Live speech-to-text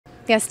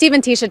Yeah, Steve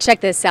and Tisha, check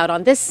this out.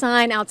 On this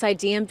sign outside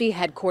DMV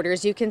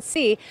headquarters, you can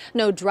see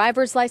no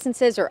driver's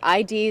licenses or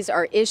IDs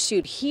are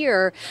issued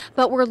here,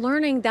 but we're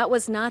learning that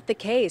was not the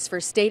case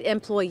for state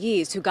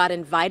employees who got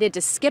invited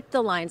to skip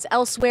the lines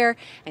elsewhere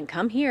and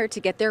come here to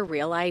get their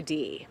real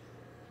ID.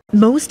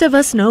 Most of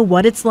us know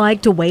what it's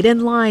like to wait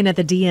in line at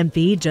the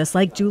DMV, just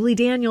like Julie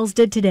Daniels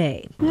did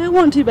today. Yeah, it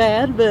wasn't too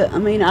bad, but I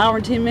mean, hour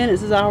and 10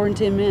 minutes is hour and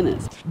 10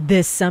 minutes.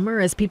 This summer,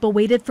 as people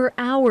waited for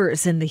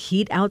hours in the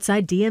heat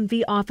outside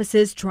DMV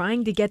offices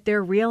trying to get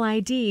their real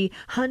ID,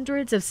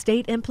 hundreds of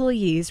state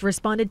employees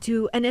responded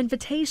to an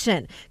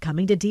invitation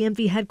coming to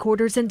DMV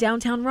headquarters in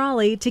downtown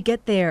Raleigh to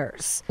get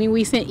theirs. I mean,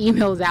 we sent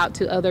emails out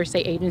to other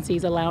state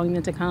agencies allowing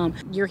them to come.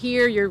 You're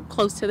here, you're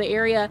close to the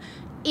area.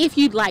 If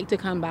you'd like to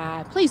come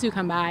by, please do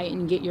come by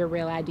and get your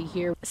real ID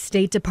here.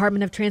 State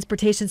Department of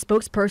Transportation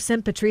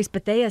spokesperson Patrice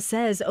Bethea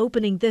says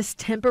opening this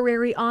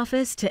temporary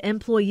office to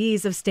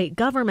employees of state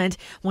government,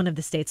 one of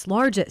the state's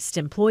largest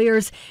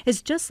employers,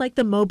 is just like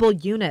the mobile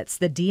units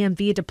the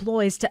DMV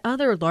deploys to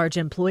other large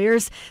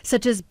employers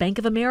such as Bank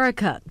of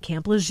America,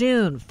 Camp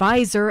Lejeune,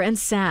 Pfizer, and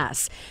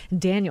SAS.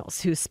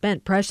 Daniels, who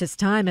spent precious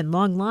time in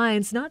long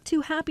lines, not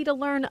too happy to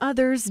learn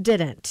others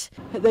didn't.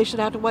 They should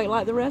have to wait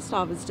like the rest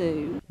of us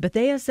do.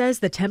 Bethea says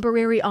the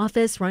temporary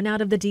office run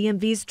out of the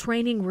DMV's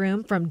training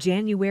room from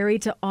January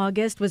to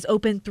August was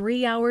open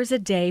 3 hours a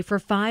day for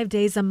 5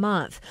 days a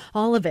month.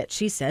 All of it,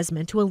 she says,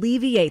 meant to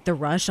alleviate the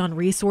rush on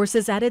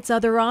resources at its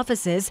other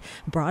offices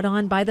brought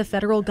on by the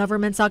federal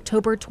government's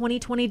October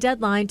 2020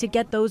 deadline to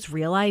get those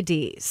real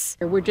IDs.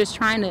 We're just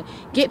trying to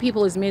get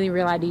people as many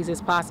real IDs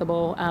as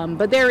possible,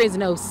 but there is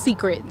no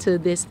secret to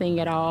this thing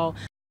at all.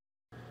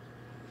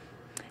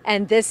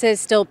 And this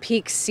is still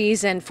peak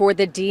season for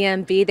the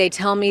DMV. They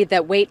tell me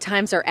that wait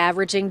times are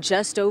averaging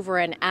just over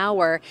an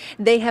hour.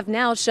 They have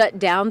now shut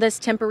down this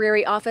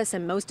temporary office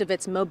and most of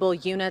its mobile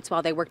units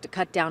while they work to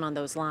cut down on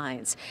those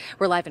lines.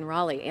 We're live in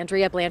Raleigh.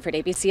 Andrea Blanford,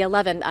 ABC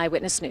 11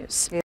 Eyewitness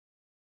News.